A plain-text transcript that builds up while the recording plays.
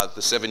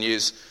the 7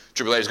 years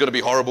tribulation. It's going to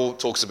be horrible.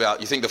 Talks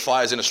about, you think the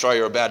fires in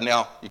Australia are bad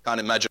now. You can't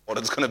imagine what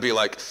it's going to be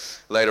like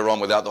later on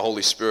without the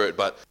Holy Spirit.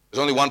 But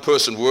there's only one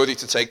person worthy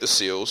to take the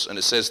seals, and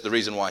it says the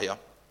reason why here.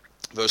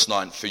 Verse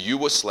 9, for you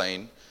were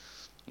slain,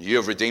 you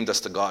have redeemed us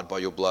to God by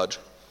your blood,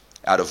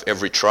 out of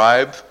every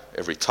tribe,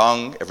 every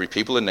tongue, every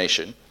people and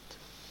nation.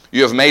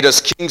 You have made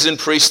us kings and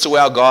priests to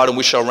our God, and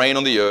we shall reign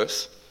on the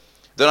earth.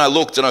 Then I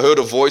looked, and I heard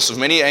a voice of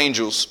many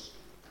angels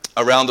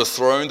around the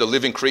throne, the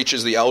living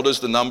creatures, the elders.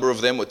 The number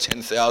of them were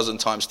 10,000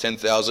 times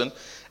 10,000,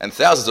 and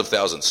thousands of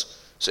thousands.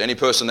 So any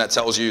person that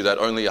tells you that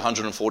only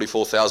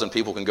 144,000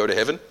 people can go to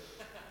heaven,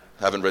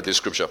 haven't read this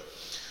scripture.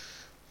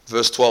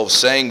 Verse 12,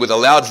 saying with a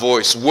loud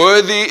voice,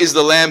 worthy is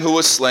the Lamb who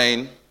was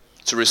slain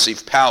to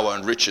receive power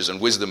and riches and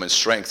wisdom and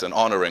strength and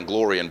honor and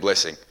glory and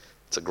blessing.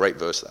 It's a great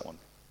verse, that one.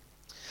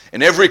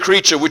 And every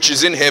creature which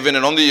is in heaven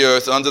and on the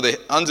earth, under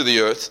the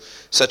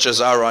earth, such as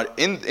are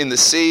in the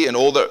sea and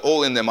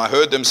all in them, I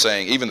heard them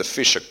saying, even the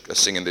fish are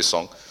singing this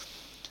song,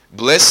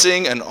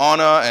 blessing and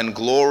honor and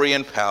glory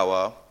and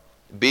power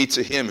be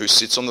to him who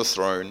sits on the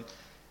throne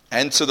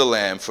and to the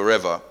Lamb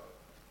forever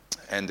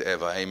and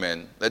ever.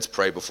 Amen. Let's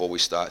pray before we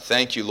start.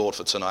 Thank you, Lord,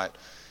 for tonight.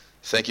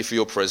 Thank you for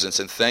your presence,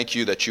 and thank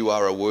you that you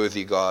are a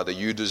worthy God, that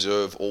you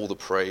deserve all the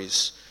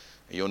praise.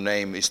 Your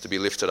name is to be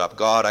lifted up.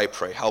 God, I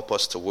pray, help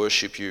us to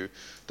worship you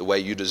the way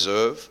you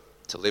deserve,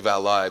 to live our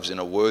lives in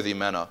a worthy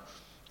manner,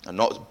 and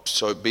not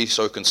be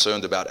so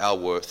concerned about our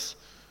worth,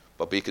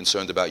 but be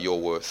concerned about your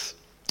worth.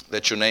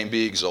 Let your name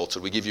be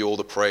exalted. We give you all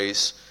the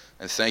praise,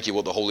 and thank you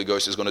what the Holy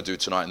Ghost is going to do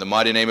tonight. In the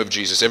mighty name of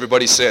Jesus,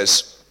 everybody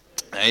says,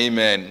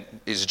 amen.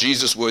 Is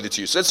Jesus worthy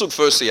to you? So let's look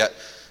firstly at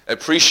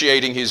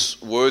appreciating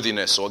his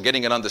worthiness, or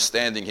getting an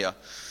understanding here.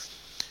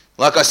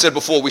 Like I said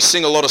before, we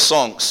sing a lot of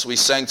songs. We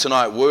sang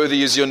tonight,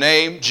 worthy is your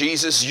name,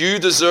 Jesus, you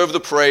deserve the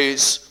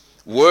praise.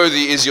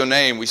 Worthy is your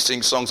name. We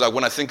sing songs like,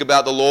 when I think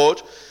about the Lord,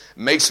 it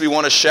makes me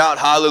want to shout,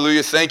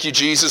 hallelujah, thank you,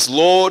 Jesus.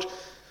 Lord,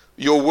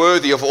 you're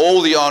worthy of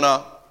all the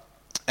honor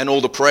and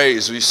all the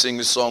praise. We sing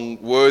this song,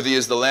 worthy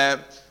is the Lamb,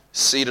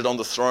 seated on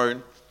the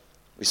throne.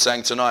 We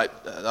sang tonight,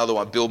 another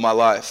one, Build My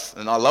Life.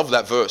 And I love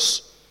that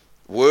verse.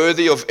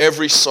 Worthy of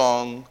every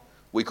song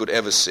we could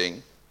ever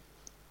sing.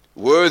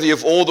 Worthy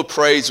of all the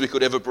praise we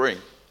could ever bring.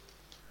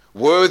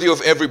 Worthy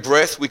of every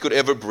breath we could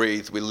ever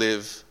breathe. We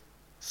live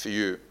for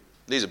you.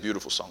 These are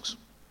beautiful songs.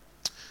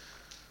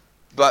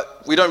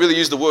 But we don't really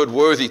use the word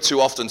worthy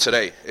too often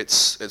today.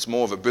 It's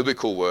more of a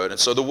biblical word. And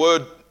so the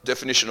word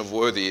definition of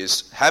worthy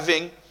is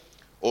having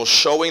or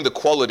showing the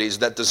qualities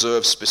that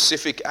deserve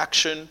specific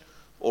action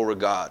or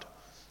regard.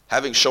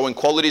 Showing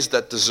qualities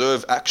that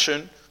deserve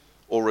action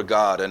or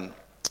regard.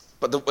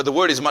 But the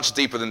word is much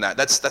deeper than that.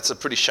 That's a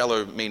pretty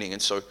shallow meaning.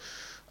 And so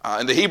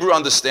in the Hebrew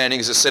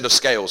understanding is a set of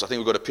scales. I think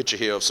we've got a picture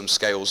here of some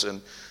scales.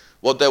 And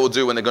what they will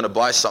do when they're going to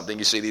buy something,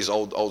 you see these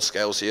old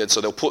scales here. And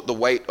so they'll put the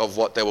weight of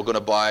what they were going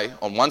to buy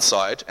on one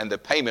side and the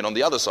payment on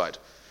the other side.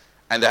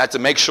 And they had to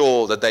make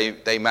sure that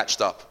they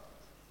matched up.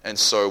 And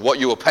so what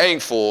you were paying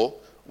for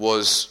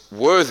was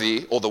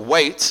worthy, or the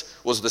weight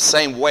was the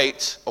same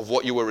weight of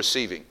what you were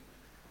receiving.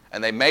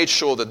 And they made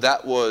sure that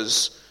that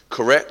was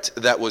correct,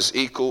 that was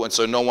equal, and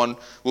so no one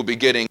will be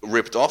getting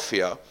ripped off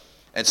here.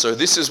 And so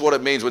this is what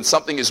it means when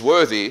something is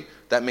worthy.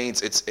 That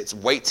means it's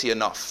weighty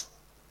enough.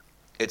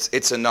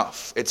 It's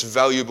enough. It's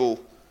valuable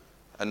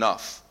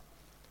enough.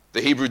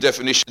 The Hebrew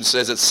definition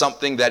says it's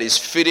something that is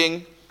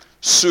fitting,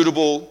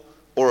 suitable,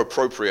 or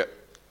appropriate.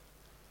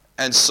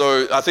 And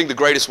so I think the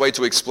greatest way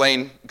to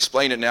explain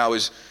it now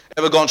is,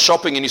 ever gone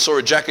shopping and you saw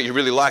a jacket you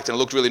really liked and it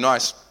looked really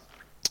nice?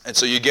 And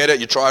so you get it,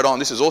 you try it on,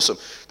 this is awesome.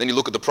 Then you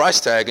look at the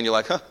price tag and you're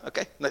like,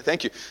 okay, no,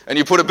 thank you. And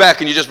you put it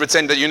back and you just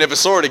pretend that you never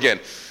saw it again.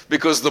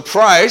 Because the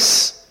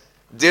price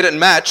didn't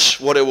match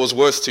what it was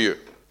worth to you.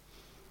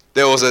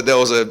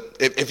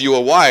 If you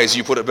were wise,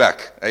 you put it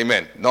back.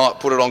 Amen. Not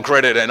put it on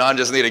credit and I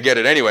just need to get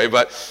it anyway.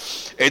 But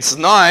it's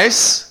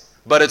nice,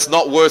 but it's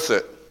not worth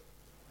it.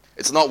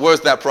 It's not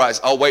worth that price.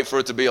 I'll wait for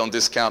it to be on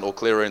discount or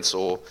clearance,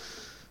 or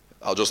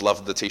I'll just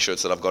love the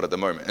t-shirts that I've got at the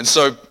moment. And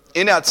so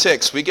in our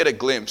text, we get a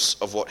glimpse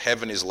of what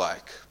heaven is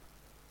like.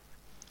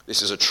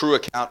 This is a true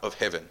account of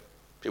heaven.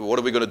 People, what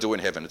are we going to do in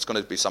heaven? It's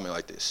going to be something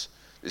like this.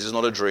 This is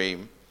not a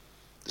dream.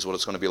 This is what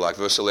it's going to be like.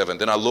 Verse 11,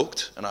 then I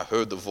looked and I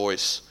heard the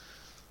voice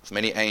of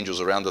many angels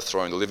around the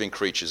throne, the living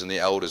creatures and the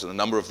elders, and the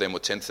number of them were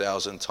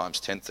 10,000 times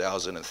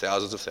 10,000 and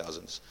thousands of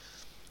thousands,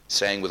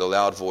 saying with a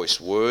loud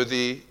voice,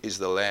 worthy is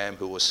the Lamb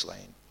who was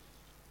slain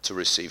to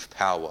receive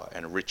power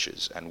and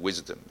riches and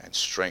wisdom and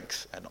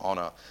strength and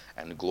honor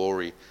and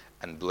glory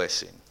and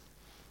blessing.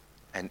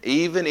 And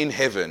even in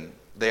heaven,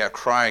 they are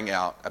crying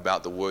out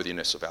about the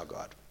worthiness of our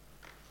God.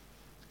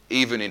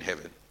 Even in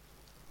heaven.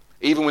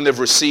 Even when they've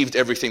received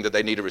everything that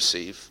they need to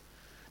receive,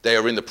 they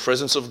are in the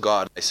presence of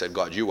God. They said,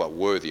 God, you are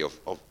worthy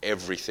of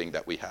everything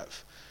that we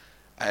have.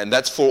 And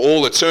that's for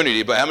all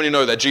eternity. But how many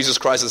know that Jesus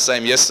Christ is the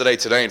same yesterday,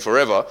 today, and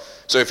forever?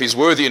 So if he's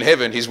worthy in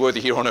heaven, he's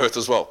worthy here on earth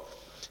as well.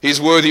 He's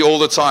worthy all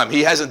the time.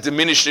 He hasn't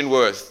diminished in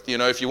worth. You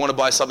know, if you want to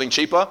buy something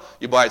cheaper,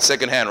 you buy it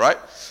secondhand, right?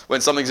 When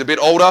something's a bit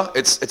older,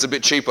 it's a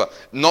bit cheaper.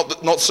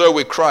 Not so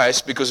with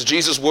Christ, because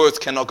Jesus' worth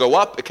cannot go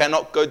up, it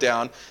cannot go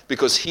down,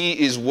 because he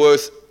is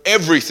worth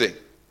everything.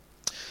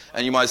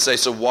 And you might say,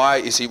 so why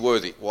is he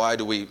worthy?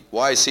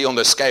 Why is he on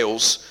the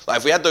scales? Like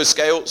if we had those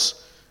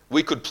scales,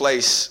 we could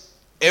place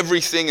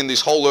everything in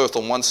this whole earth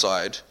on one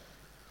side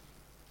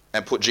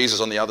and put Jesus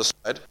on the other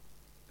side,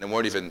 and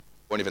won't even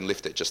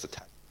lift it just a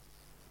tap.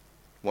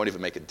 Won't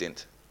even make a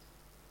dent.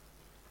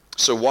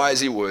 So why is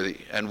he worthy?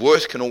 And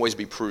worth can always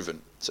be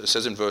proven. So it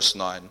says in verse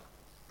 9,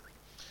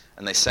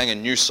 and they sang a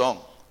new song.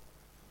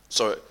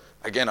 So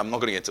again, I'm not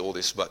going to get to all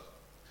this, but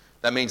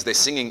that means they're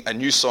singing a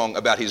new song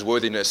about his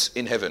worthiness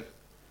in heaven,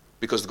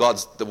 because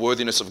the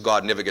worthiness of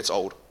God never gets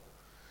old.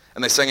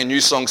 And they sang a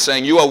new song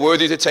saying, you are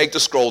worthy to take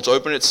the scroll, to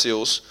open its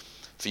seals,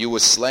 for you were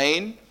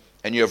slain,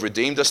 and you have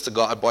redeemed us to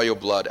God by your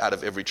blood out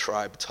of every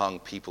tribe, tongue,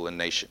 people, and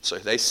nation. So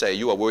they say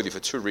you are worthy for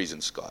two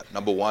reasons, God.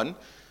 Number one,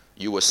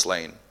 you were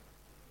slain.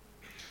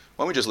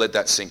 Why don't we just let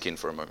that sink in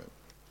for a moment?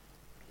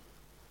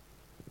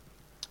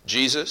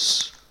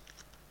 Jesus,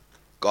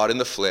 God in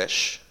the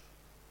flesh,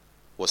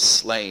 was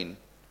slain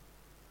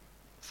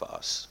for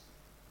us.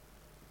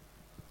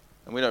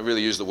 And we don't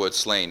really use the word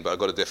slain, but I've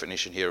got a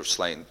definition here of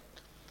slain.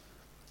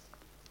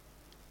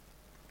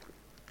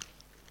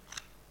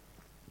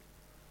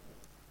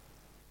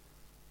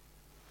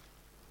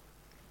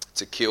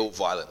 To kill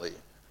violently,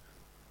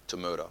 to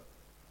murder.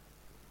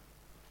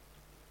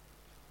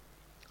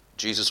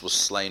 Jesus was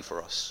slain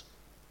for us,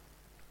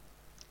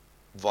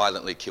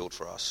 violently killed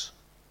for us,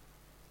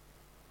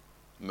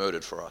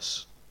 murdered for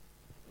us.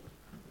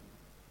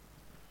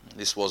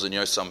 This wasn't,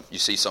 you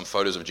see some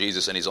photos of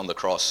Jesus and he's on the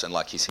cross and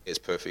like his hair is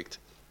perfect,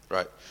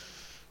 right?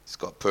 He's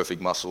got perfect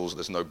muscles,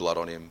 there's no blood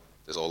on him,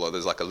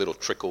 there's like a little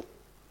trickle.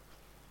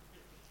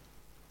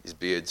 His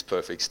beard's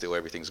perfect still,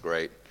 everything's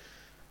great.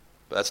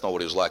 But that's not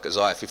what he was like.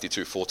 Isaiah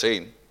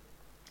 52:14.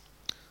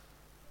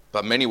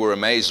 But many were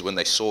amazed when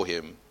they saw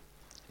him.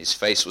 His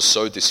face was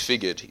so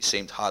disfigured, he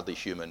seemed hardly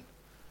human.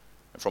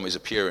 And from his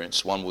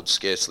appearance, one would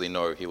scarcely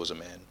know he was a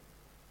man.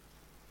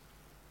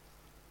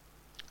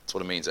 That's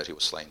what it means that he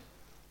was slain.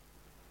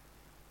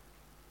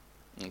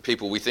 And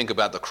people, we think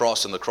about the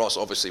cross, and the cross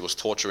obviously was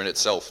torture in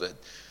itself,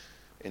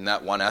 in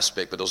that one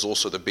aspect, but there was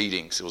also the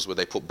beatings. It was where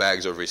they put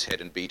bags over his head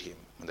and beat him.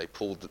 And they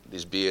pulled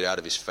his beard out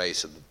of his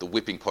face, and the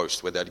whipping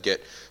post where they'd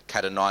get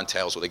cat o' nine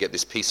tails, where they get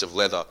this piece of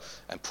leather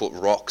and put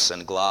rocks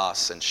and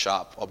glass and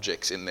sharp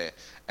objects in there,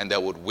 and they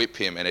would whip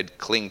him, and it'd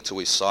cling to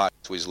his side,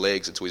 to his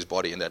legs and to his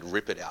body, and they'd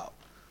rip it out.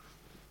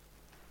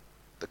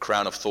 The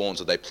crown of thorns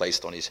that they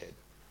placed on his head.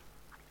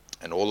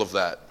 And all of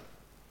that,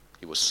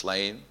 he was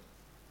slain,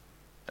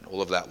 and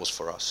all of that was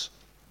for us.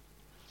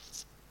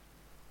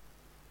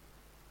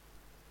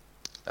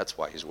 That's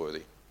why he's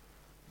worthy.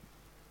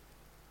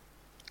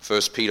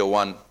 1 Peter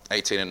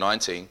 1:18 and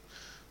 19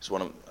 is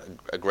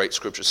a great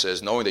scripture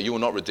says, knowing that you were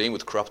not redeemed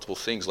with corruptible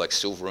things like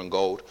silver and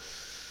gold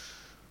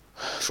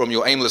from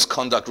your aimless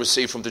conduct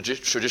received from the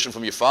tradition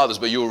from your fathers,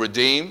 but you were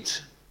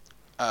redeemed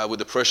with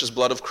the precious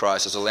blood of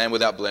Christ as a lamb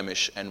without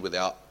blemish and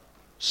without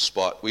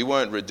spot. We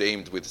weren't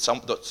redeemed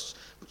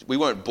we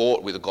weren't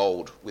bought with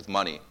gold, with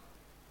money.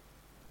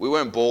 We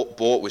weren't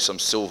bought with some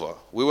silver.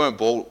 We weren't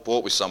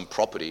bought with some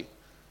property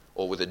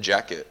or with a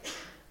jacket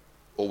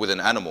or with an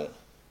animal.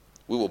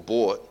 We were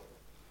bought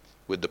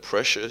with the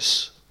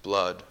precious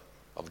blood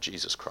of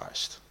Jesus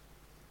Christ.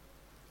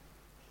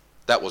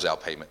 That was our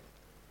payment.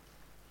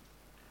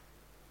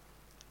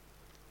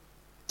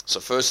 So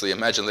firstly,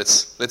 imagine,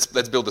 let's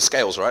build the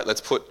scales, right?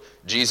 Let's put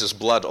Jesus'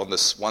 blood on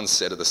this one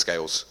set of the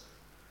scales.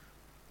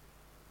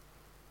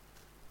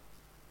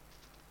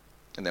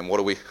 And then what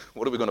are we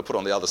going to put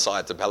on the other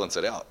side to balance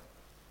it out?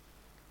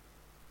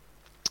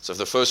 So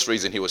the first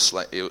reason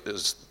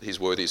he's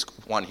worthy is,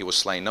 one, he was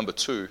slain. Number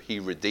two, he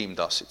redeemed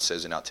us, it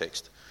says in our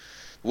text.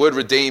 The word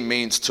redeem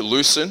means to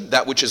loosen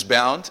that which is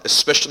bound,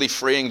 especially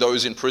freeing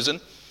those in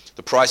prison.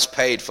 The price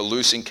paid for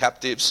loosing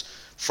captives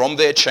from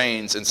their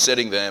chains and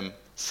setting them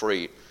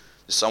free.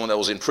 There's someone that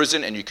was in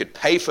prison and you could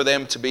pay for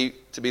them to be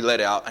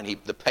let out, and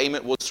the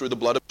payment was through the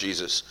blood of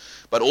Jesus.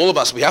 But all of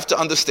us, we have to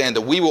understand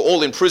that we were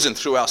all in prison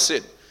through our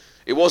sin.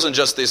 It wasn't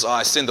just this,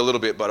 I sinned a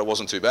little bit, but it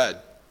wasn't too bad.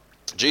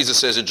 Jesus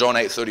says in John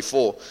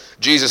 8:34,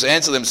 Jesus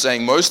answered them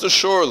saying, most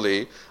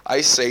assuredly,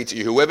 I say to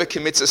you, whoever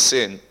commits a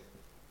sin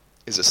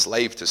is a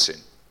slave to sin.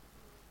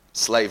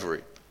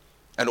 Slavery.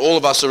 And all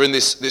of us are in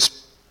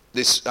this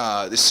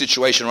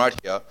situation right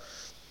here.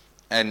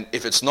 And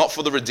if it's not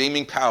for the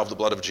redeeming power of the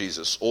blood of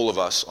Jesus, all of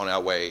us on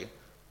our way,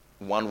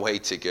 one-way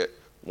ticket,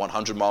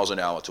 100 miles an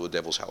hour to a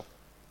devil's hell.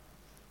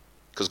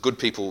 Because good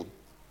people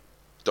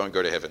don't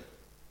go to heaven.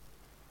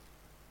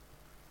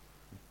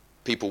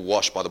 People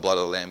washed by the blood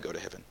of the Lamb go to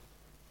heaven.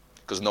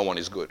 Because no one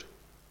is good.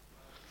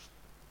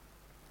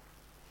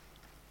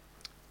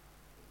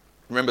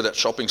 Remember that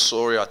shopping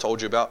story I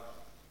told you about?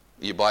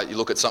 You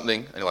look at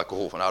something and you're like,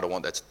 oh, no, I don't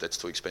want that. That's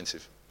too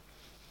expensive.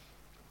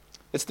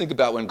 Let's think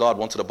about when God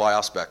wanted to buy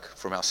us back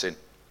from our sin.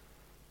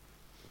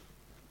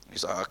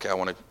 He's like, okay, I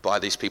want to buy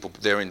these people.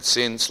 They're in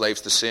sin, slaves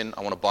to sin.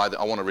 I want to buy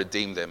them. I want to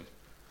redeem them.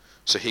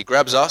 So he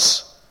grabs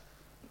us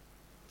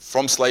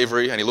from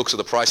slavery and he looks at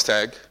the price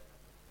tag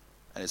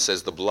and it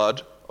says, the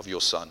blood of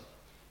your son.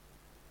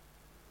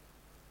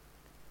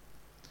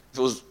 If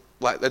it was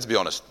like, let's be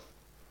honest.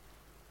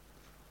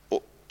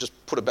 Well, just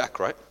put it back,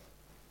 right?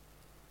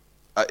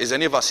 Is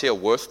any of us here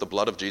worth the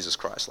blood of Jesus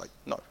Christ? Like,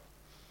 no.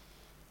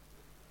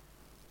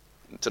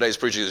 Today's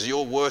preaching is,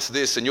 you're worth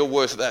this and you're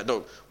worth that.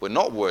 No, we're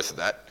not worth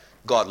that.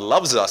 God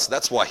loves us.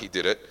 That's why he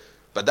did it.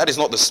 But that is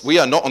not we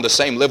are not on the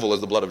same level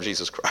as the blood of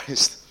Jesus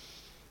Christ.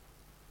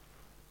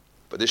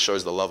 But this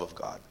shows the love of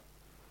God.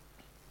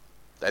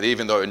 That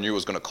even though he knew it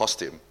was going to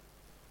cost him,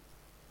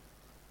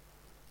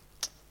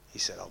 he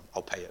said,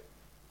 I'll pay it.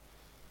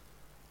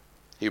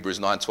 Hebrews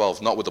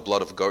 9:12, not with the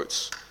blood of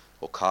goats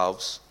or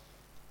calves,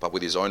 but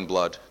with his own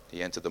blood,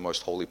 he entered the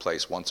most holy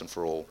place once and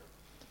for all,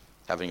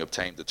 having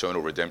obtained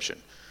eternal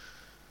redemption.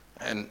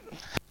 And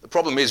the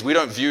problem is we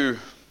don't view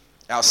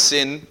our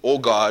sin or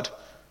God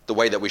the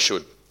way that we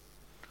should.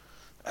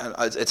 And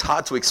it's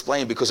hard to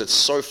explain because it's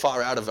so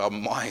far out of our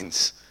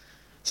minds.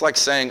 It's like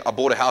saying, I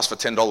bought a house for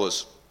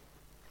 $10.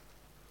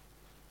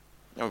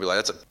 You'll be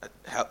like,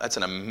 that's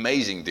an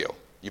amazing deal.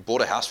 You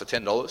bought a house for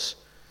 $10?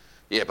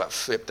 Yeah, but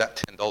flip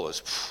that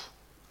 $10.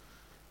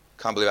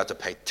 Can't believe I had to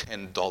pay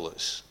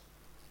 $10.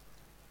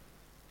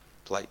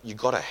 Like, you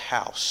got a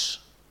house.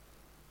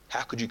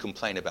 How could you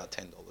complain about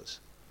 $10?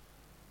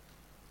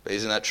 But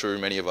isn't that true?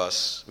 Many of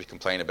us, we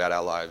complain about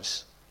our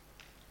lives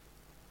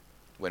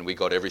when we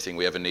got everything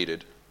we ever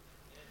needed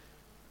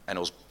and it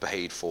was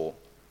paid for.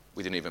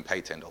 We didn't even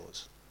pay $10.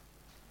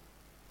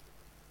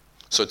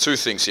 So two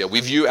things here.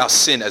 We view our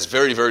sin as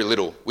very, very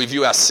little. We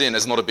view our sin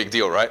as not a big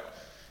deal, right?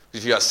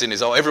 We view our sin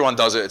as, everyone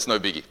does it, it's no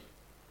biggie.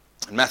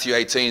 In Matthew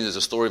 18, there's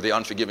a story of the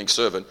unforgiving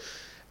servant.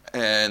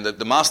 And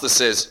the master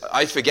says,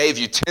 I forgave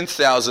you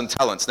 10,000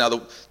 talents. Now,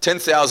 the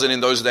 10,000 in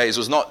those days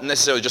was not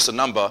necessarily just a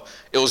number.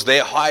 It was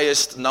their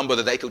highest number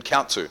that they could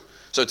count to.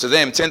 So to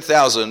them,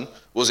 10,000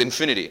 was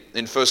infinity.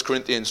 In 1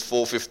 Corinthians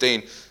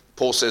 4:15,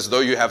 Paul says, though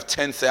you have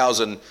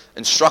 10,000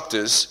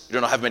 instructors, you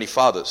do not have many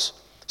fathers.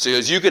 So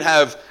as you could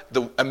have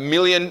a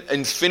million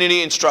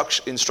infinity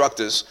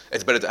instructors,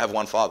 it's better to have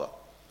one father.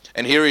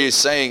 And here he is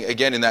saying,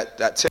 again in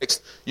that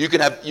text, you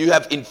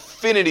have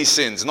infinity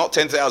sins, not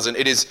 10,000.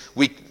 It is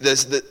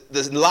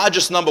the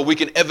largest number we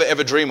can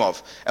ever dream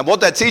of. And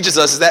what that teaches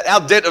us is that our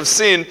debt of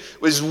sin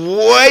was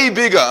way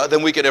bigger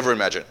than we could ever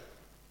imagine.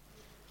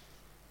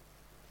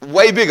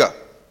 Way bigger.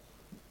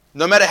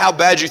 No matter how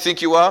bad you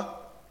think you are,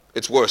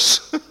 it's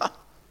worse.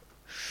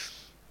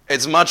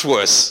 It's much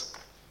worse.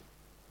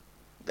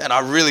 And I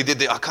really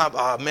did I can't,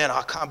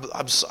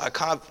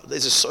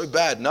 this is so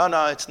bad. No,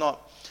 it's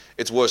not.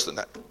 It's worse than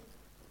that.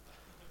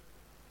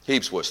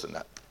 Heaps worse than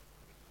that.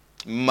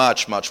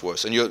 Much, much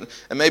worse. And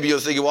maybe you're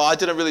thinking, well, I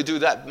didn't really do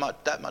that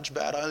much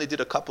bad. I only did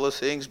a couple of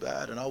things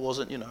bad, and I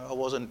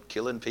wasn't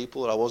killing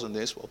people, and I wasn't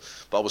this. Well,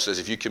 the Bible says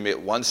if you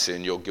commit one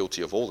sin, you're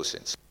guilty of all the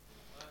sins.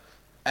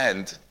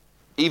 And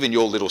even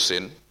your little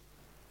sin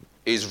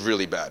is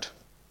really bad,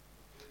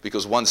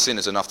 because one sin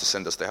is enough to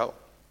send us to hell.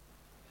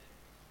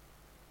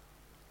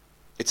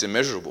 It's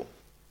immeasurable.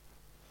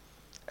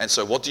 And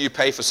so what do you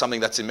pay for something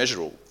that's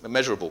immeasurable?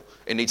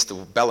 It needs to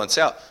balance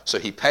out. So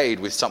he paid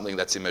with something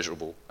that's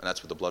immeasurable, and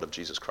that's with the blood of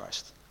Jesus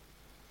Christ.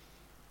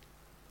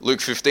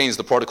 Luke 15 is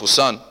the prodigal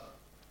son.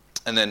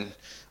 And then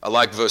I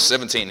like verse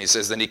 17. He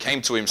says, then he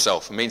came to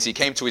himself. It means he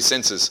came to his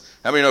senses.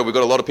 How many know we've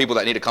got a lot of people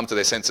that need to come to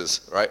their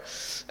senses, right?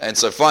 And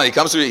so finally he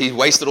comes to he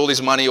wasted all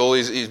his money,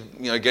 he's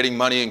getting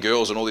money and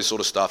girls and all this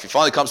sort of stuff. He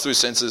finally comes to his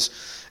senses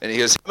and he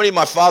goes, how many of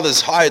my father's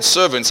hired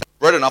servants have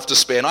bread enough to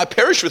spare, and I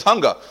perish with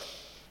hunger?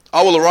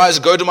 I will arise,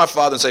 go to my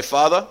father and say,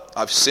 Father,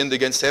 I've sinned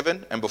against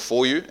heaven and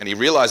before you. And he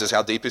realizes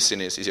how deep his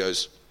sin is. He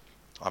goes,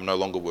 I'm no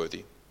longer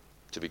worthy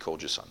to be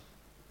called your son.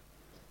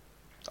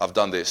 I've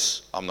done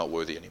this. I'm not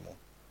worthy anymore.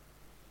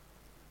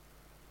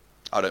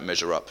 I don't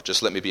measure up.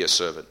 Just let me be a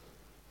servant.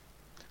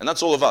 And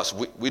that's all of us.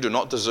 We do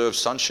not deserve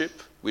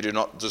sonship. We do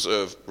not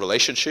deserve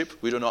relationship.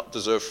 We do not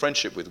deserve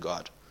friendship with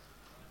God.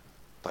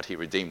 But he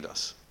redeemed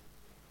us.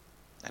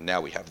 And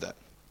now we have that.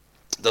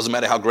 Doesn't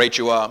matter how great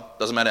you are.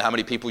 Doesn't matter how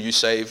many people you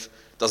save.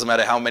 Doesn't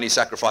matter how many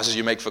sacrifices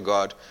you make for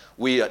God.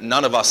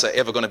 None of us are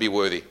ever going to be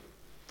worthy.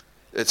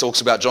 It talks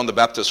about John the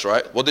Baptist,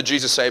 right? What did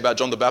Jesus say about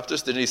John the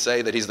Baptist? Didn't he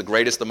say that he's the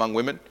greatest among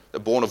women?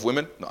 Born of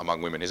women? Not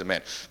among women, he's a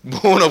man.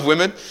 Born of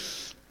women.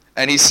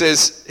 And he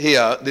says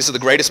here, this is the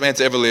greatest man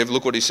to ever live.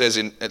 Look what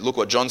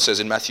John says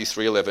in Matthew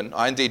 3:11.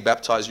 I indeed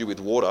baptize you with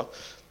water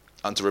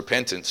unto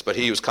repentance, but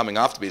he who is coming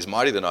after me is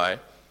mightier than I,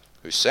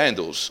 whose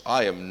sandals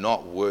I am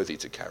not worthy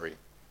to carry.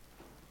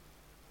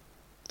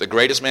 The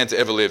greatest man to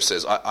ever live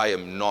says, I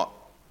am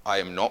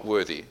not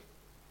worthy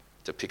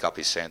to pick up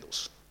his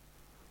sandals.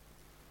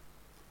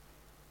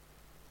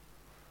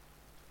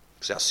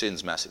 Because our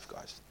sin's massive,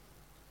 guys.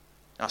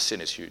 Our sin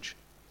is huge.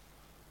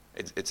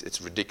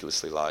 It's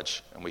ridiculously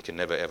large, and we can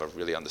never ever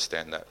really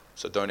understand that.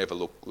 So don't ever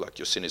look like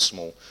your sin is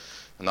small.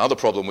 And the other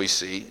problem we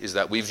see is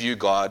that we view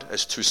God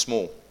as too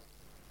small.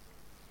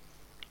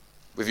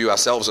 We view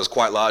ourselves as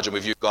quite large, and we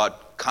view God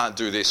can't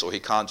do this or he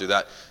can't do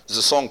that. There's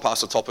a song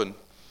Pastor Toppin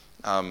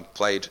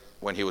played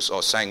when he was,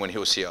 or sang when he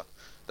was here.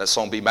 That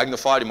song, Be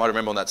Magnified, you might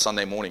remember on that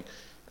Sunday morning.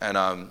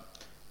 And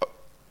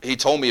he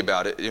told me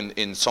about it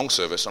in song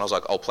service, and I was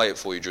like, I'll play it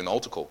for you during the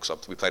altar call,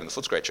 because we played in the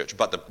Footscray church.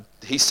 But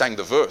he sang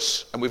the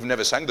verse, and we've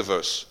never sang the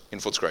verse in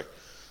Footscray.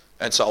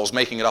 And so I was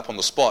making it up on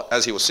the spot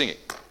as he was singing.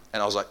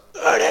 And I was like,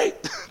 Ernie,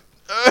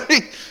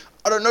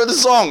 I don't know the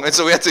song. And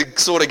so we had to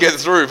sort of get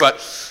through.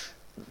 But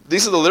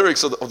these are the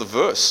lyrics of the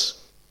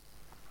verse.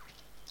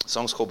 The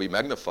song's called Be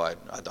Magnified.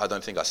 I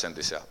don't think I sent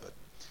this out, but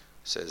it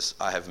says,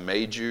 I have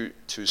made you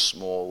too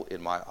small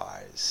in my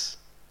eyes.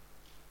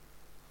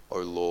 O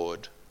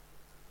Lord,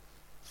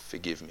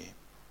 forgive me.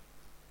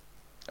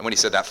 And when he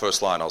said that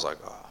first line, I was like,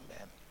 oh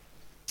man.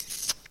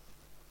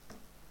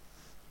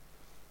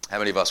 How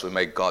many of us would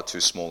make God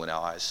too small in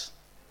our eyes?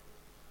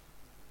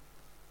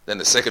 Then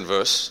the second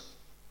verse,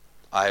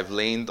 I have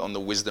leaned on the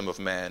wisdom of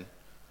man.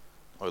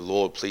 O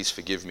Lord, please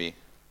forgive me.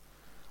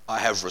 I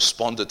have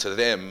responded to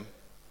them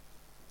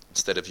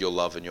instead of your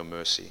love and your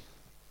mercy.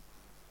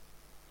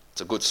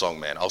 It's a good song,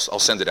 man. I'll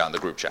send it out in the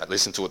group chat.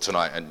 Listen to it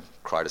tonight and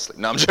cry to sleep.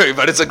 No, I'm joking,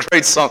 but it's a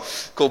great song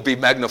called Be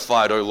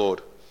Magnified, O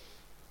Lord.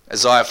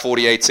 Isaiah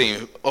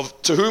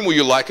 40:18. To whom will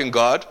you liken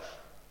God?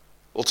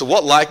 Or to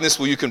what likeness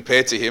will you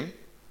compare to him?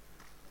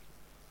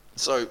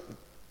 So,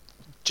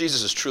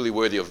 Jesus is truly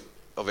worthy of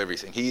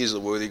everything. He is the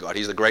worthy God.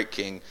 He's the great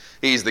King.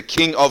 He is the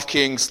King of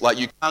kings. Like,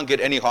 you can't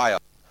get any higher.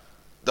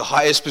 The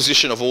highest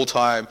position of all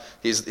time.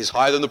 He's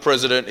higher than the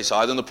president. He's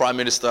higher than the prime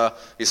minister.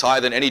 He's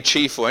higher than any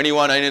chief or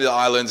anyone in any of the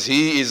islands.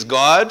 He is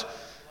God,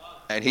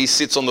 and he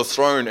sits on the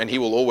throne, and he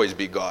will always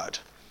be God.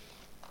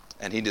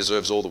 And he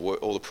deserves all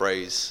the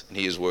praise, and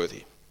he is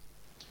worthy.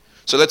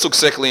 So let's look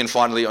secondly and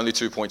finally, only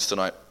 2 points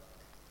tonight.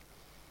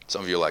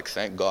 Some of you are like,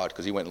 thank God,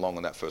 because he went long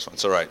on that first one.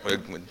 It's all right.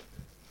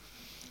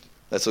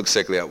 Let's look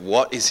secondly at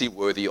what is he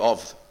worthy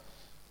of?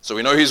 So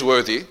we know he's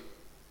worthy.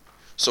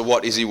 So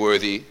what is he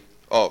worthy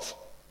of?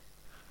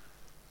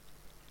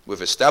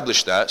 We've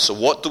established that. So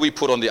what do we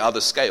put on the other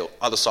side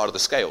of the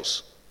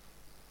scales?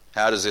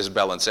 How does this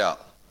balance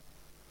out?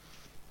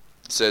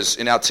 It says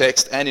in our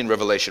text and in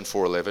Revelation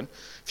 4:11,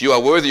 if you are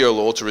worthy, O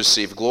Lord, to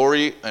receive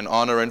glory and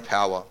honor and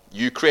power,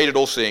 you created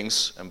all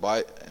things, and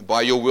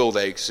by your will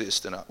they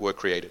exist and were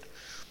created.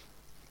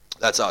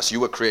 That's us.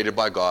 You were created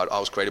by God. I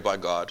was created by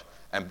God.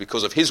 And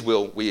because of his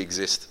will, we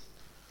exist.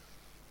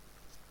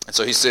 And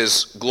so he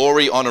says,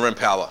 glory, honor, and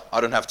power. I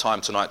don't have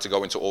time tonight to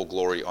go into all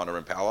glory, honor,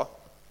 and power.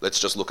 Let's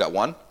just look at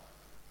one,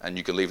 and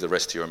you can leave the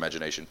rest to your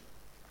imagination.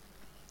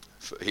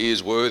 For he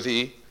is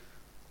worthy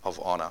of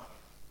honor.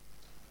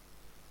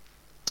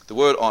 The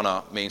word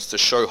honor means to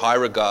show high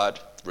regard,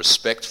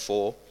 respect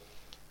for,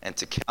 and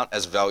to count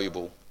as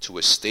valuable, to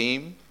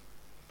esteem,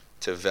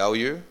 to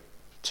value,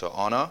 to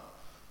honor,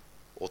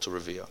 or to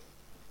revere.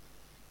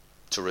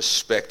 To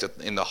respect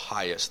in the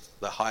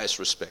highest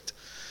respect.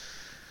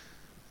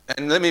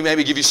 And let me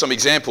maybe give you some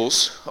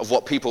examples of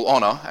what people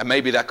honor, and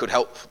maybe that could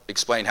help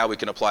explain how we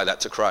can apply that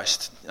to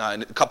Christ.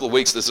 In a couple of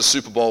weeks, there's the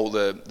Super Bowl,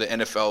 the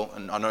NFL,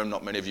 and I know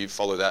not many of you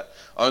follow that.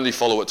 I only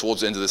follow it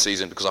towards the end of the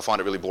season because I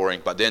find it really boring,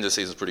 but the end of the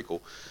season is pretty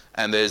cool.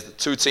 And there's the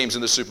two teams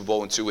in the Super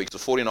Bowl in 2 weeks, the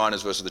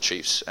 49ers versus the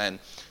Chiefs. And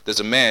there's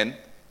a man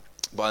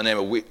by the name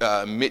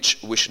of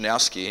Mitch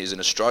Wishnowsky. He's an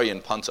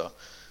Australian punter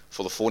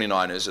for the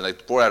 49ers, and they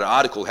brought out an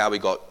article how he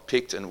got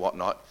picked and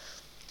whatnot.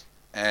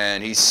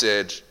 And he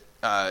said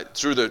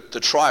through the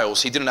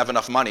trials, he didn't have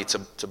enough money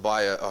to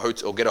buy a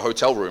hotel or get a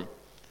hotel room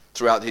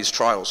throughout his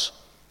trials.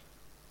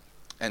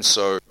 And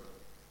so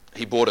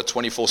he bought a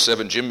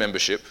 24/7 gym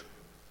membership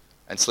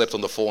and slept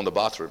on the floor in the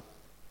bathroom.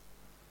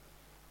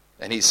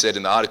 And he said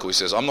in the article, he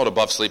says, I'm not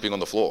above sleeping on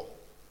the floor.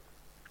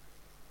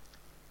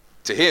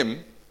 To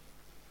him,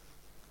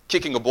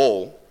 kicking a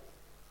ball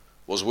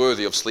was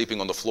worthy of sleeping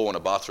on the floor in a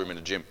bathroom in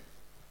a gym.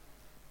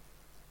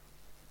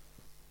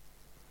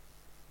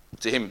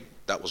 To him,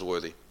 that was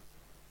worthy.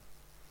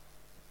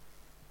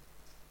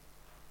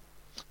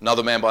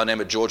 Another man by the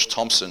name of George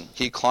Thompson,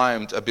 he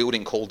climbed a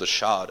building called the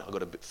Shard. I've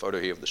got a photo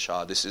here of the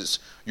Shard. This is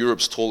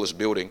Europe's tallest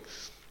building,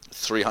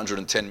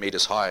 310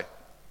 meters high.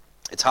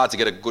 It's hard to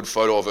get a good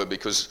photo of it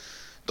because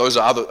those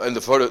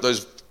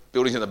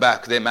buildings in the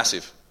back, they're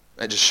massive.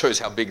 It just shows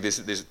how big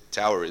this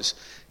tower is.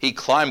 He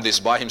climbed this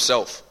by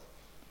himself.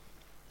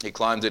 He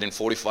climbed it in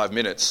 45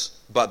 minutes.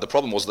 But the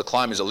problem was the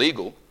climb is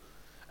illegal,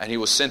 and he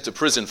was sent to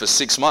prison for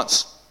 6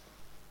 months.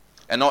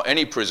 And not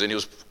any prison. He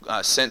was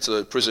sent to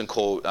a prison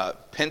called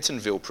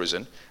Pentonville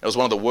Prison. It was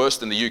one of the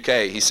worst in the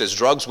UK. He says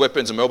drugs,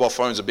 weapons, and mobile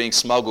phones are being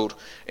smuggled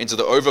into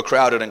the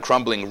overcrowded and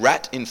crumbling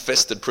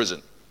rat-infested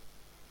prison.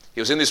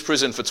 He was in this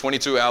prison for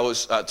 22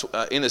 hours,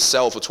 in a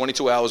cell for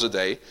 22 hours a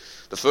day.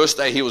 The first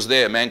day he was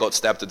there, a man got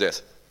stabbed to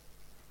death.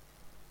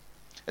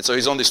 And so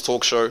he's on this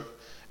talk show,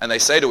 and they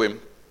say to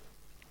him,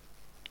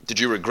 did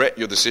you regret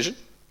your decision?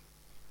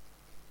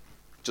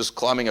 Just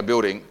climbing a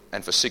building,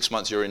 and for 6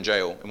 months you're in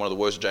jail, in one of the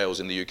worst jails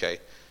in the UK. And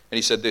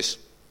he said this,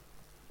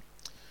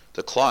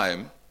 the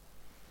climb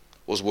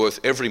was worth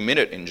every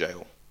minute in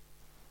jail.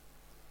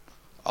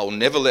 I'll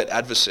never let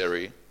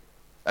adversary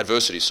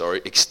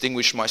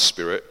extinguish my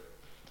spirit.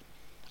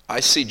 I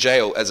see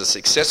jail as a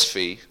success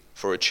fee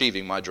for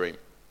achieving my dream.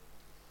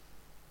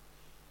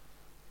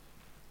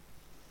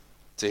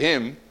 To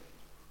him,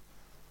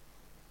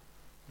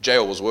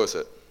 jail was worth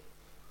it.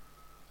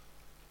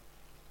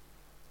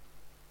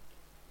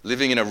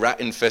 Living in a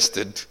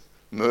rat-infested,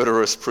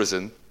 murderous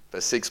prison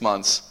for 6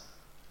 months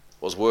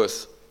was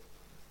worth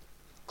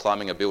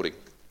climbing a building.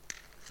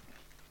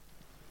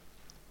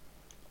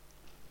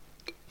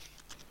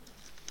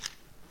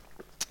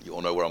 You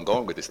all know where I'm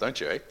going with this, don't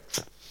you, eh?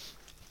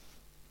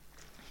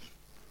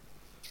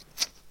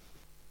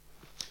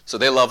 So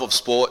their love of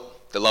sport,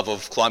 their love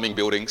of climbing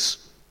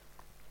buildings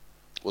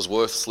was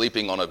worth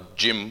sleeping on a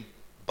gym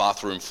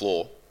bathroom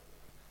floor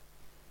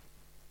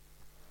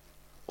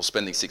or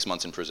spending 6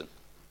 months in prison.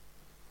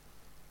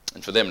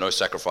 And for them, no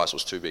sacrifice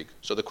was too big.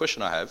 So the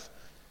question I have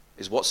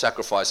is, what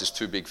sacrifice is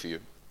too big for you?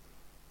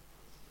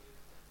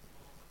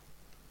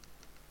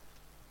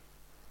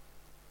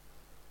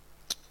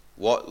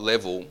 What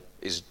level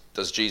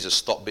does Jesus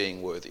stop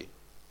being worthy?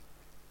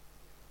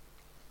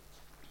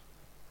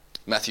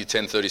 Matthew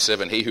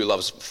 10:37, he who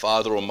loves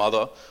father or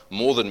mother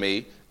more than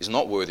me is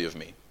not worthy of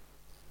me.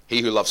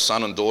 He who loves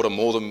son and daughter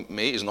more than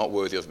me is not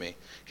worthy of me.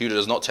 He who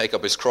does not take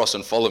up his cross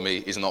and follow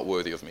me is not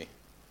worthy of me.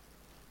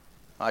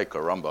 Ay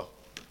caramba.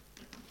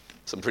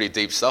 Some pretty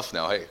deep stuff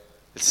now, hey?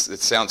 It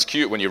sounds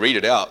cute when you read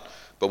it out,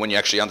 but when you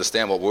actually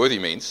understand what worthy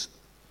means.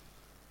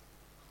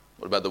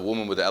 What about the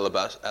woman with the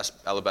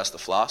alabaster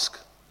flask?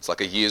 It's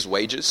like a year's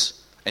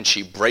wages, and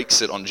she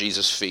breaks it on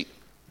Jesus' feet.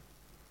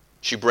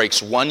 She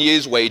breaks 1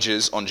 year's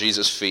wages on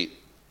Jesus' feet.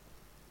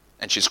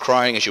 And she's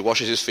crying and she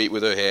washes his feet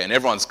with her hair, and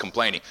everyone's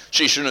complaining.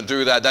 She shouldn't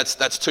do that.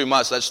 That's too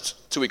much. That's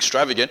too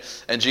extravagant.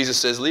 And Jesus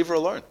says, leave her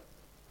alone.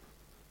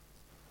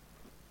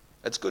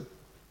 That's good.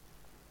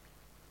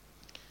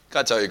 Can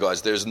I tell you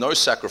guys, there's no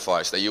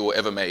sacrifice that you will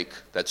ever make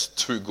that's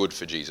too good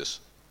for Jesus.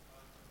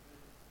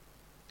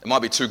 It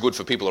might be too good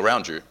for people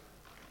around you,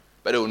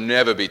 but it will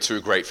never be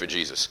too great for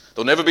Jesus.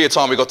 There'll never be a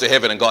time we got to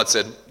heaven and God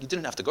said, you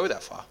didn't have to go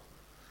that far.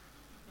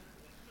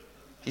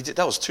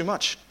 That was too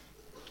much.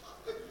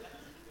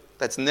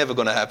 That's never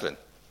going to happen.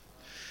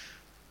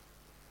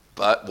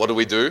 But what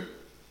do?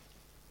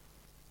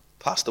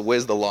 Pastor,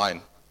 where's the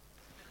line?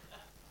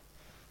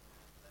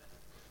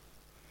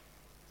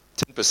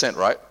 10%,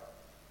 right?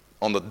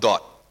 On the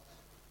dot.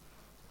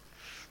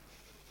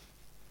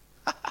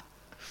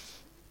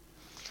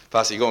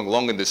 Pastor, you're going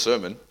long in this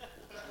sermon.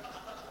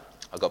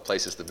 I've got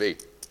places to be.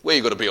 Where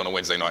you got to be on a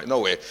Wednesday night?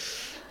 Nowhere.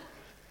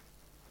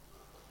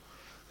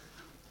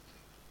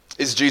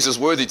 Is Jesus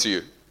worthy to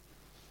you?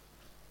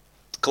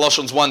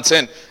 Colossians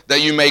 1:10,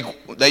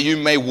 that you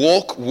may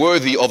walk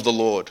worthy of the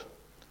Lord,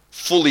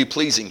 fully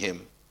pleasing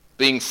him,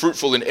 being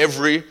fruitful in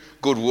every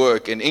good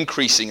work and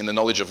increasing in the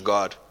knowledge of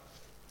God,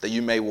 that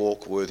you may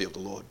walk worthy of the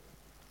Lord.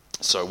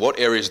 So what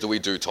areas do we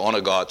do to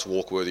honor God, to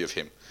walk worthy of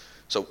him?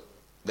 So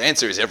the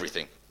answer is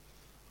everything,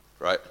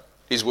 right?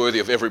 He's worthy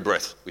of every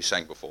breath, we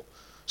sang before.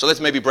 So let's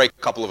maybe break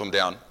a couple of them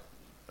down and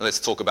let's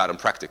talk about them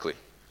practically.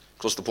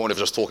 What's the point of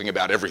just talking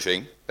about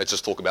everything? Let's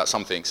just talk about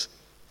some things,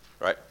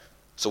 right?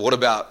 So what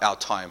about our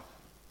time?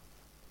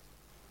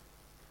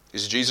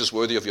 Is Jesus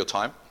worthy of your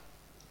time?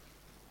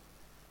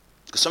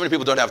 Because so many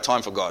people don't have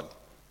time for God.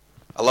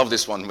 I love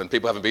this one when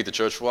people haven't been to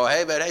church for a while.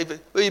 Hey, man,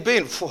 where you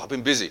been? I've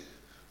been busy.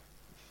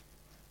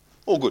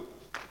 All good.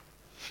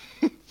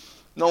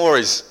 No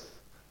worries.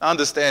 I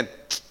understand.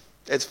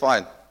 It's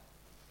fine.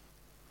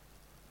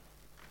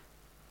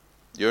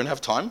 You don't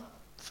have time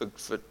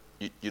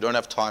you don't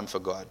have time for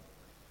God.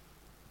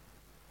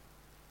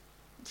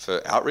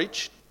 For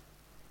outreach?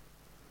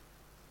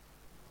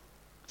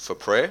 For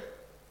prayer?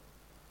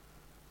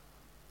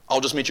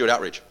 I'll just meet you at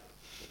outreach.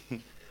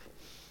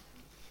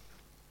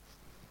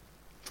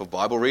 For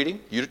Bible reading?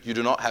 You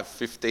do not have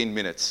 15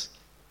 minutes.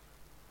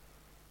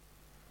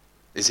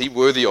 Is he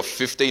worthy of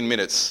 15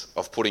 minutes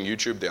of putting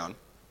YouTube down,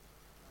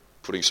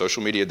 putting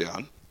social media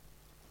down,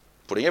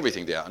 putting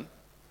everything down,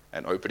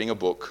 and opening a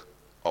book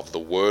of the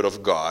Word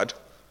of God?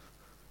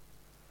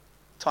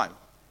 Time.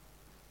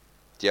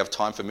 Do you have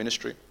time for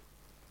ministry?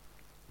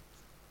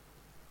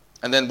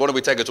 And then what do we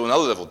take it to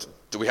another level?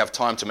 Do we have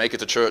time to make it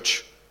to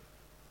church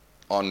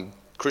on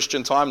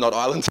Christian time, not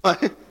island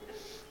time?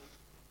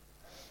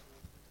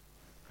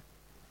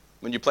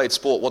 When you played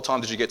sport, what time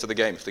did you get to the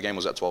game if the game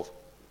was at 12?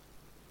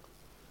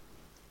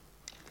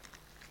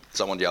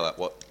 Someone yell out,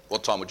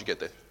 what time would you get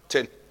there?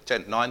 10,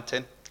 9,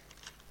 10?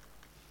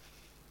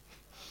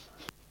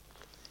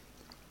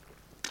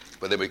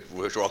 But then we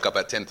rock up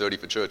at 10:30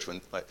 for church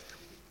when, like,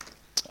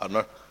 I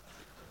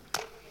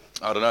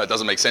don't know, it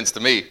doesn't make sense to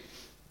me.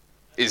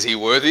 Is he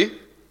worthy,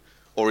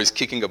 or is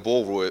kicking a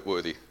ball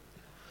worthy?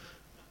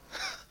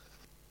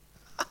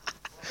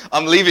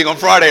 I'm leaving on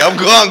Friday. I'm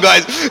gone,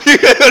 guys. You're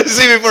going to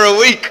see me for a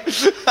week.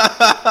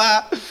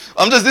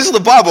 This is the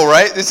Bible,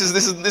 right? This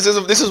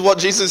is what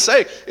Jesus is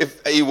saying.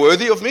 Are you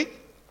worthy of me?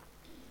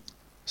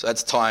 So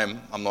that's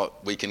time.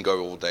 We can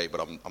go all day,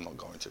 but I'm not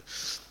going to.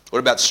 What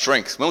about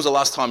strength? When was the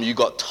last time you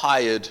got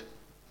tired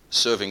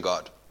serving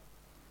God?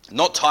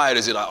 Not tired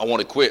as in I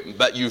want to quit,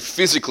 but you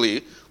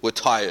physically were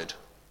tired.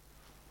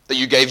 That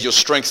you gave your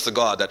strength to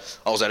God. That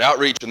I was at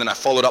outreach and then I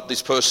followed up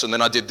this person,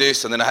 then I did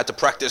this, and then I had to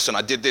practice and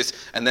I did this,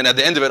 and then at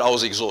the end of it I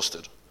was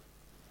exhausted.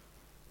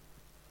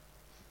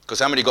 Because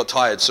how many got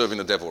tired serving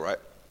the devil, right?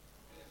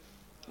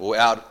 All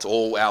out to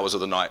all hours of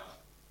the night.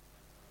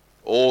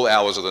 All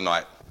hours of the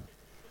night.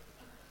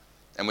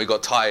 And we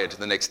got tired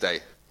the next day.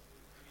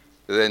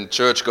 Then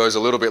church goes a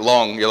little bit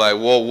long. You're like,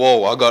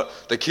 whoa,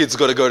 the kids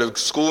got to go to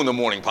school in the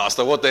morning,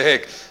 Pastor. What the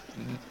heck?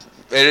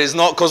 It is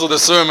not because of the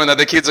sermon that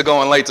the kids are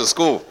going late to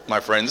school, my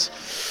friends.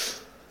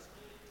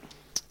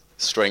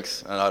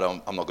 Strength,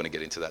 and I'm not going to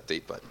get into that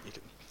deep, but you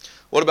can.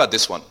 What about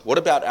this one? What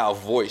about our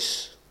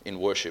voice in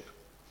worship?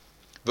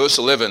 Verse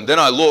 11, then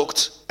I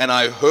looked and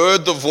I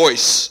heard the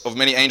voice of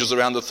many angels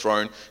around the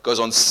throne, goes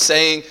on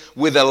saying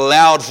with a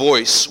loud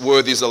voice,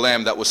 worthy is the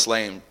Lamb that was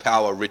slain,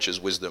 power, riches,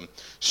 wisdom,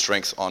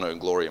 strength, honor,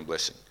 and glory and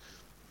blessing.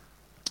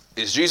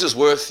 Is Jesus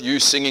worth you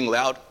singing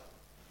loud?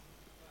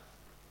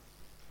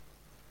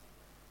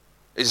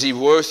 Is he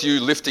worth you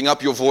lifting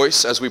up your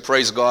voice as we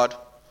praise God?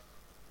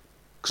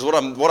 Because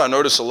what I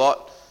notice a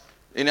lot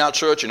in our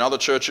church, in other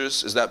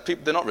churches, is that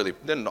people,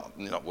 they're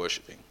not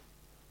worshiping.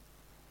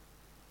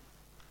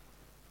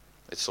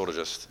 It's sort of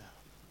just,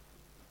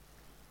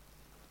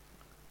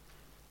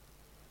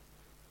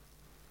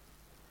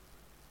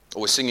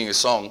 or we're singing a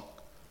song.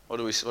 What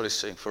do we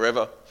sing?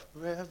 Forever.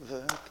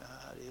 Forever,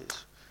 God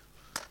is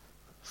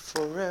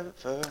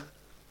forever.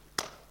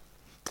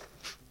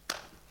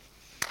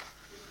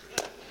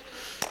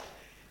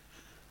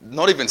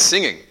 Not even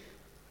singing.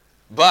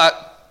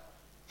 But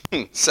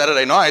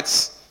Saturday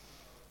nights,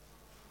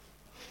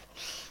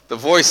 the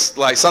voice,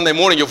 like Sunday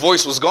morning, your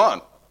voice was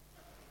gone.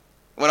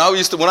 When I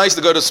used to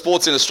go to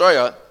sports in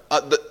Australia,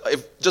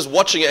 just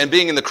watching it and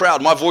being in the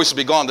crowd, my voice would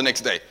be gone the next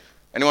day.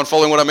 Anyone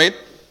following what I mean?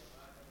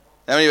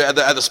 I mean, at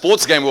the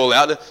sports game, we're all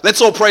out. Let's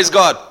all praise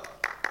God.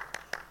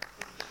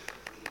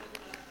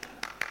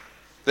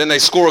 Then they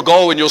score a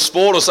goal in your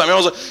sport or something. I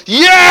was like,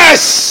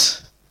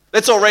 yes!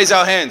 Let's all raise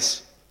our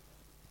hands.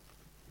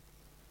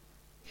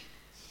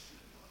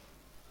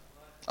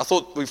 I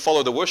thought we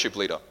followed the worship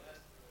leader.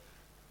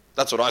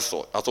 That's what I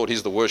thought. I thought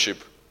he's the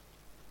worship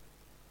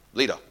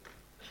leader.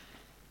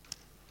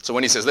 So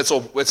when he says, let's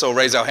all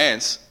raise our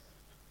hands,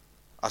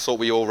 I thought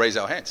we all raise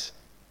our hands.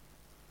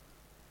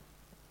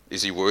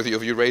 Is he worthy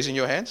of you raising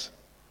your hands?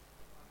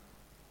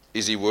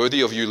 Is he worthy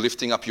of you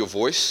lifting up your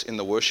voice in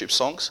the worship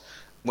songs?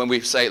 When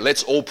we say,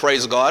 let's all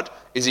praise God,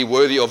 is he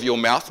worthy of your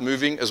mouth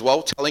moving as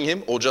well, telling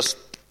him, or just...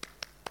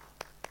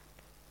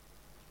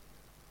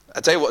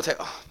 Tell you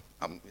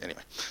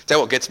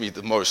what gets me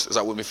the most is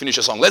like when we finish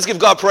a song, let's give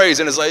God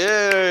praise, and it's like,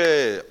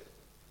 yeah.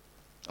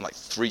 I'm like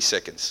 3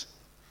 seconds.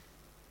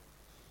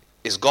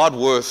 Is God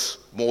worth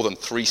more than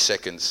 3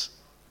 seconds?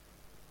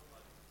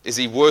 Is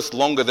he worth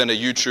longer than a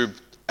YouTube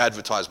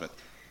advertisement?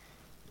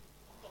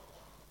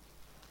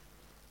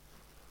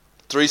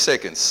 3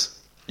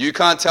 seconds. You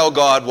can't tell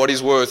God what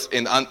he's worth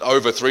in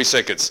over 3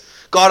 seconds.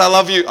 God, I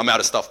love you. I'm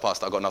out of stuff,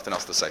 Pastor. I've got nothing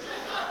else to say.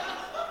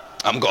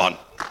 I'm gone.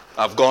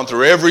 I've gone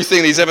through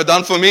everything he's ever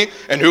done for me,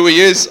 and who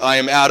he is, I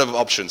am out of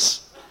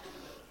options.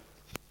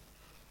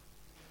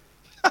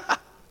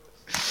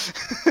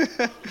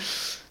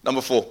 Number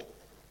 4.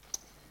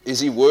 Is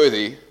he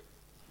worthy,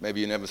 maybe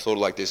you never thought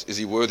like this, is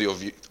he worthy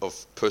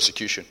of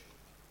persecution?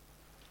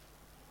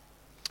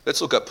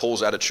 Let's look at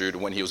Paul's attitude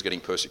when he was getting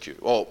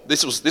persecuted. Well,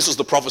 this was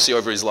the prophecy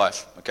over his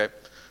life, okay?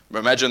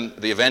 Imagine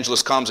the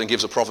evangelist comes and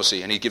gives a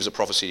prophecy, and he gives a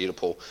prophecy to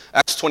Paul.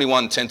 Acts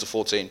 21,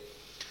 10-14.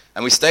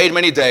 And we stayed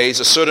many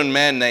days. A certain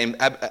man named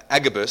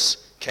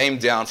Agabus came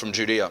down from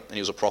Judea, and he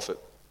was a prophet.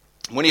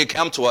 When he had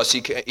come to us,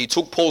 he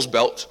took Paul's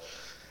belt,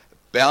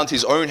 bound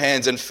his own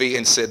hands and feet,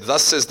 and said,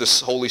 thus says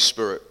the Holy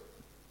Spirit,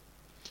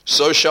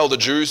 so shall the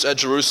Jews at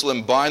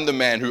Jerusalem bind the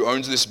man who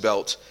owns this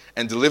belt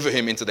and deliver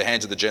him into the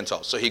hands of the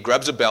Gentiles. So he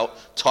grabs a belt,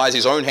 ties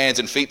his own hands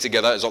and feet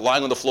together, is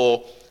lying on the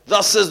floor.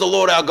 Thus says the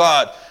Lord our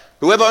God,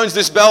 whoever owns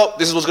this belt,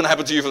 this is what's going to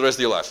happen to you for the rest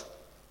of your life.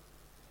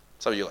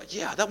 So you're like,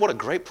 yeah, what a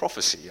great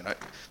prophecy, you know.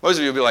 Most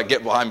of you will be like,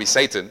 get behind me,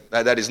 Satan.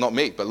 That is not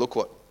me. But look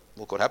what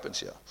happens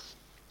here.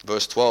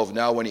 Verse 12,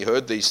 now when he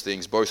heard these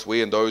things, both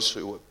we and those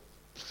who were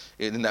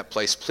in that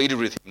place pleaded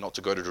with him not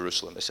to go to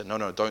Jerusalem. They said,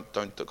 no,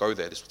 don't go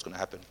there. This is what's going to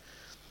happen.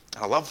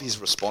 And I love his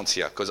response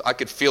here because I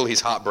could feel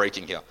his heart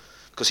breaking here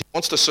because he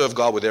wants to serve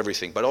God with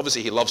everything. But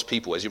obviously he loves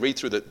people. As you read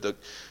through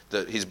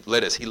his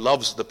letters, he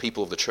loves the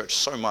people of the church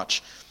so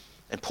much.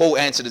 And Paul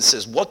answered and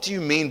says, what do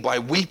you mean by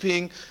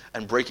weeping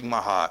and breaking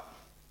my heart?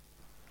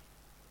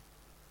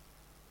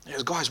 He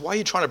goes, guys, why are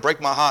you trying to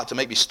break my heart to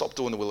make me stop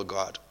doing the will of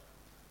God?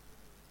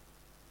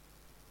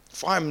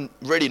 If I'm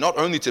ready not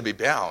only to be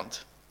bound,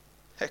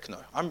 heck no,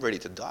 I'm ready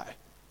to die.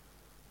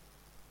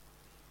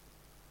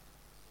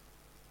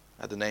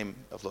 At the name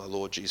of the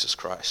Lord Jesus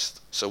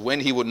Christ. So when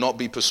he would not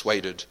be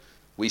persuaded,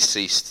 we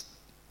ceased,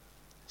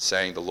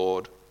 saying, the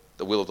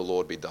will of the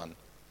Lord be done.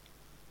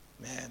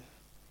 Man.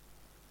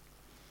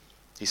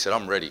 He said,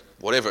 I'm ready.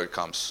 Whatever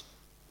comes.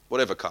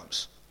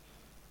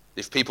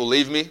 If people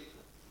leave me,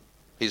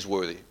 he's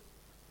worthy.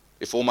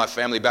 If all my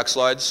family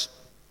backslides,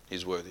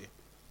 he's worthy.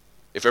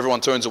 If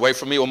everyone turns away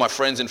from me, all my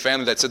friends and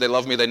family that said they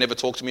love me, they never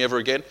talk to me ever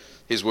again,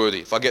 he's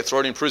worthy. If I get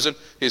thrown in prison,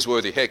 he's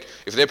worthy. Heck,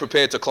 if they're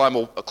prepared to climb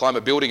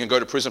a building and go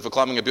to prison for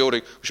climbing a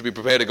building, we should be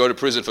prepared to go to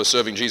prison for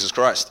serving Jesus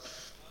Christ.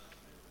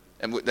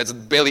 And that's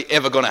barely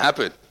ever going to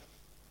happen.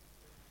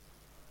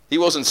 He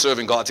wasn't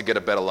serving God to get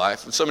a better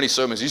life. In so many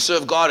sermons, you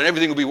serve God and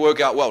everything will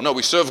work out well. No,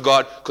 we serve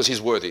God because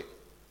he's worthy.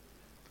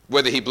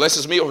 Whether he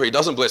blesses me or he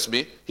doesn't bless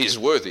me, he's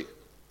worthy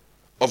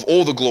of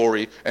all the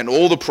glory and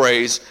all the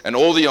praise and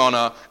all the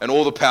honor and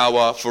all the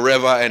power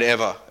forever and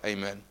ever.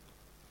 Amen.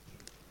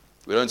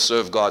 We don't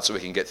serve God so we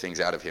can get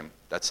things out of him.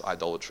 That's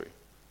idolatry.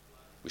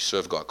 We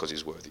serve God because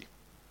he's worthy.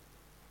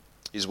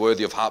 He's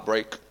worthy of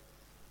heartbreak.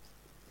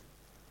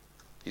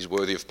 He's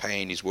worthy of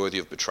pain. He's worthy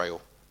of betrayal.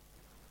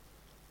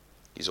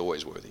 He's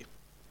always worthy.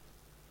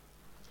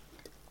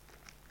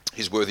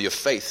 He's worthy of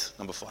faith,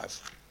 number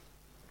 5.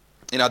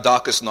 In our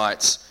darkest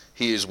nights,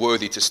 he is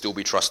worthy to still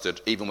be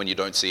trusted, even when you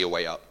don't see a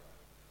way out.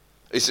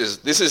 This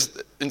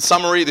is, in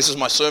summary, this is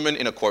my sermon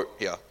in a quote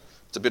here.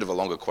 It's a bit of a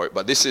longer quote,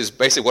 but this is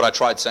basically what I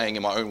tried saying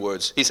in my own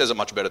words. He says it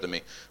much better than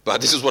me,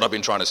 but this is what I've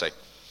been trying to say.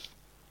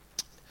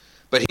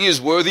 But he is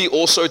worthy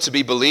also to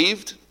be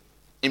believed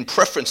in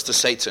preference to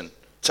Satan,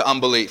 to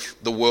unbelief,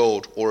 the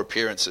world, or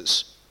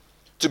appearances.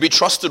 To be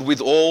trusted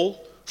with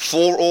all,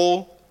 for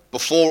all,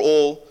 before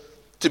all,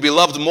 to be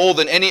loved more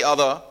than any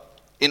other,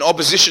 in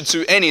opposition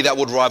to any that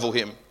would rival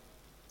him.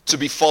 To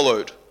be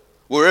followed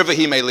wherever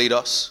he may lead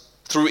us,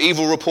 through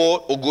evil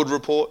report or good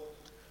report,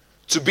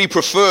 to be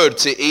preferred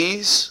to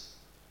ease,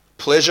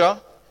 pleasure,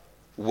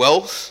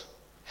 wealth,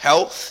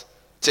 health,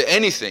 to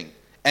anything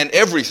and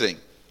everything.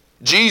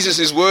 Jesus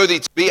is worthy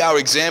to be our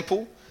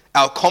example,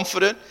 our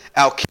confidant,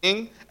 our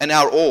king, and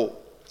our all.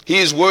 He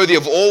is worthy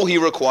of all he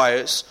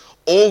requires,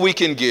 all we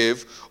can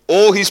give,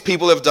 all his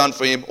people have done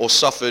for him or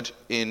suffered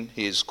in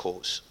his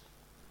cause.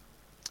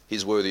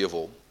 He's worthy of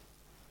all.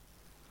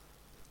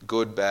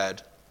 Good,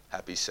 bad,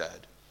 happy,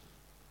 sad.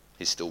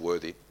 He's still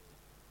worthy.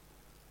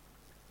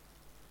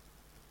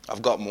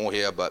 I've got more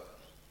here, but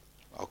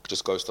I'll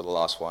just go to the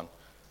last one.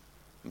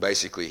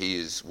 Basically, he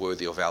is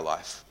worthy of our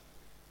life,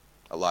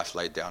 a life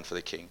laid down for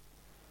the King.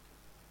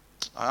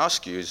 I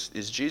ask you,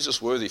 is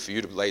Jesus worthy for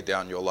you to lay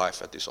down your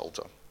life at this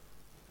altar?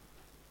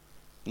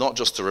 Not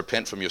just to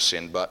repent from your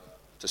sin, but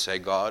to say,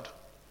 God,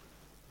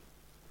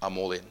 I'm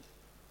all in.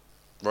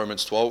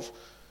 Romans 12,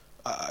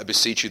 I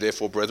beseech you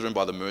therefore, brethren,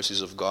 by the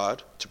mercies of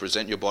God, to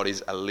present your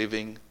bodies a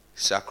living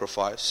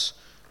sacrifice,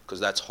 because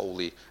that's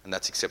holy and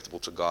that's acceptable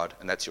to God,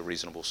 and that's your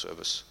reasonable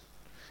service.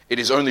 It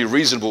is only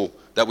reasonable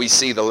that we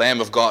see the Lamb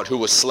of God who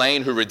was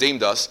slain, who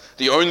redeemed us.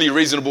 The only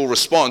reasonable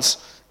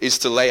response is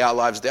to lay our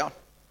lives down.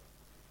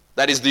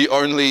 That is the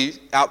only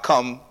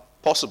outcome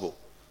possible.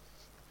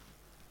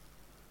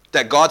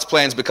 That God's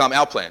plans become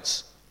our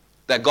plans.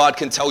 That God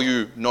can tell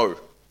you no.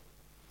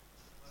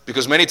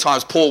 Because many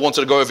times Paul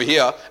wanted to go over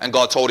here and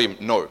God told him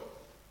no.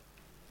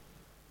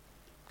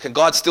 Can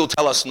God still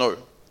tell us no?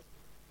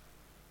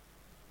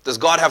 Does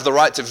God have the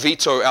right to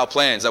veto our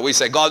plans? That we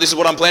say, God, this is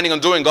what I'm planning on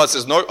doing. God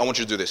says, no, I want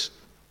you to do this.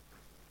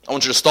 I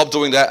want you to stop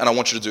doing that and I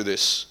want you to do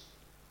this.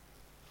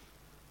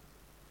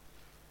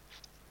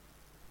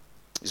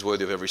 He's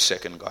worthy of every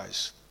second,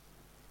 guys.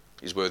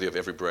 He's worthy of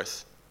every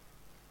breath.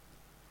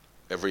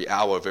 Every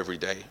hour of every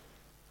day.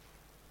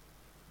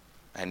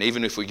 And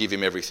even if we give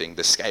him everything,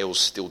 the scales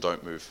still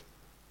don't move.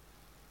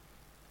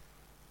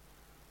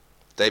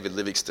 David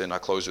Livingstone, I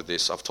close with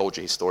this. I've told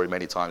you his story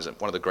many times.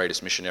 One of the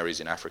greatest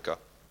missionaries in Africa.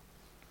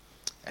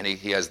 And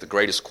he has the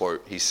greatest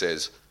quote. He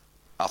says,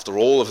 after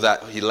all of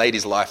that, he laid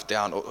his life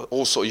down.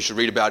 Also, you should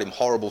read about him.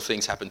 Horrible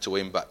things happened to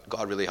him, but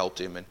God really helped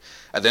him. And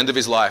at the end of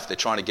his life, they're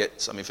trying to get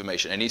some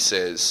information. And he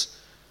says,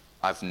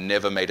 I've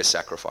never made a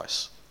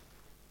sacrifice.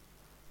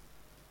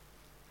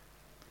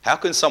 How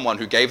can someone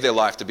who gave their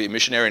life to be a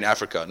missionary in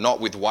Africa,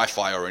 not with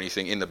Wi-Fi or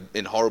anything,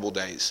 in horrible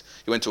days,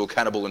 he went to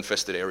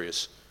cannibal-infested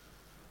areas,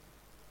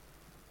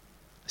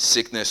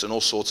 sickness and all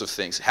sorts of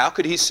things. How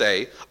could he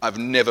say, I've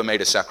never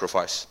made a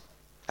sacrifice?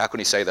 How can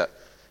he say that?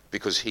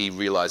 Because he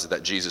realized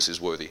that Jesus is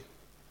worthy.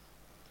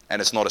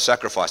 And it's not a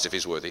sacrifice if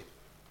he's worthy.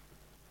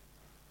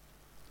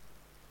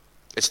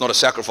 It's not a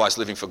sacrifice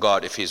living for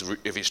God if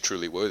he's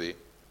truly worthy.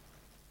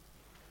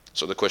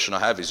 So the question I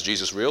have, is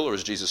Jesus real or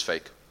is Jesus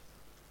fake?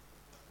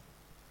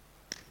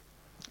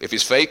 If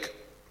he's fake,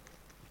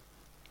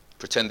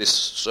 pretend this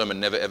sermon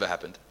never ever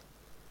happened.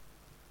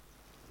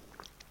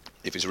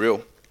 If he's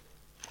real,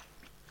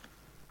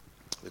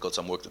 we've got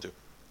some work to do.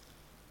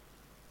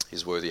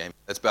 He's worthy. Amen.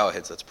 Let's bow our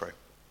heads, let's pray.